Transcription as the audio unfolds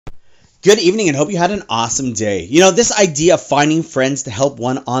Good evening and hope you had an awesome day. This idea of finding friends to help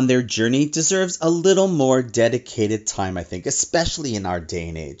one on their journey deserves a little more dedicated time, I think, especially in our day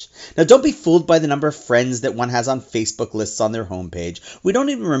and age. Now, don't be fooled by the number of friends that one has on Facebook lists on their homepage. We don't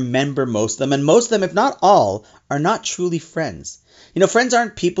even remember most of them, and most of them, if not all, are not truly friends. Friends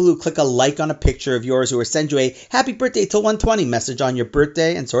aren't people who click a like on a picture of yours or send you a happy birthday till 120 message on your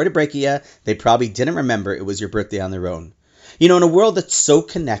birthday, and sorry to break it you, they probably didn't remember it was your birthday on their own. In a world that's so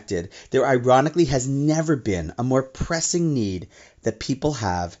connected, there ironically has never been a more pressing need that people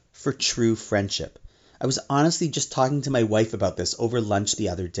have for true friendship. I was honestly just talking to my wife about this over lunch the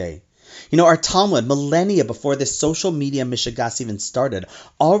other day. Our Talmud, millennia before this social media mishigas even started,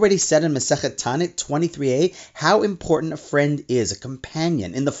 already said in Masechet Tanit 23a how important a friend is, a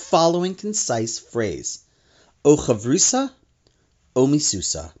companion, in the following concise phrase: O chavrusa, o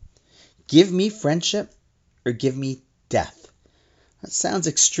misusa. Give me friendship or give me death. That sounds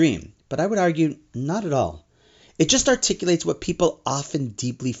extreme, but I would argue not at all. It just articulates what people often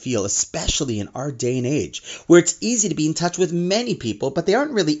deeply feel, especially in our day and age, where it's easy to be in touch with many people, but they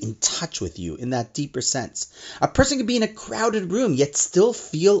aren't really in touch with you in that deeper sense. A person can be in a crowded room, yet still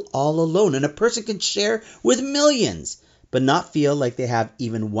feel all alone, and a person can share with millions, but not feel like they have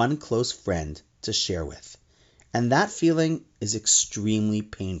even one close friend to share with. And that feeling is extremely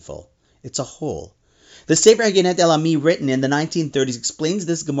painful. It's a hole. The Sefer HaGenet El Ami, written in the 1930s, explains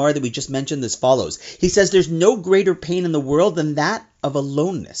this Gemara that we just mentioned as follows. He says there's no greater pain in the world than that of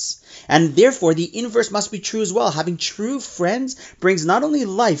aloneness. And therefore, the inverse must be true as well. Having true friends brings not only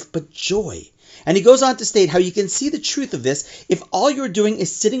life, but joy. And he goes on to state how you can see the truth of this if all you're doing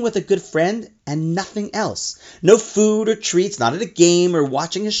is sitting with a good friend and nothing else. No food or treats, not at a game or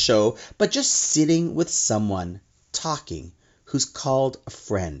watching a show, but just sitting with someone, talking, who's called a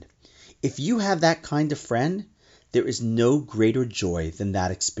friend. If you have that kind of friend, there is no greater joy than that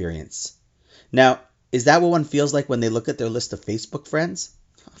experience. Now, is that what one feels like when they look at their list of Facebook friends?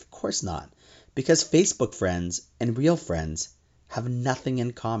 Of course not, because Facebook friends and real friends have nothing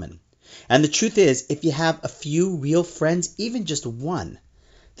in common. And the truth is, if you have a few real friends, even just one,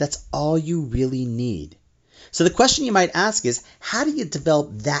 that's all you really need. So the question you might ask is, how do you develop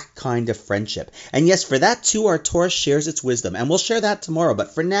that kind of friendship? And yes, for that too, our Torah shares its wisdom, and we'll share that tomorrow.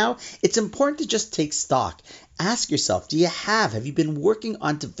 But for now, it's important to just take stock. Ask yourself, have you been working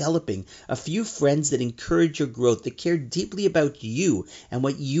on developing a few friends that encourage your growth, that care deeply about you and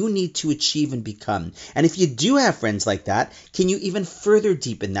what you need to achieve and become? And if you do have friends like that, can you even further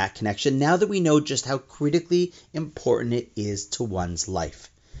deepen that connection now that we know just how critically important it is to one's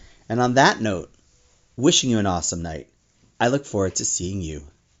life? And on that note, wishing you an awesome night. I look forward to seeing you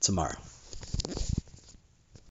tomorrow.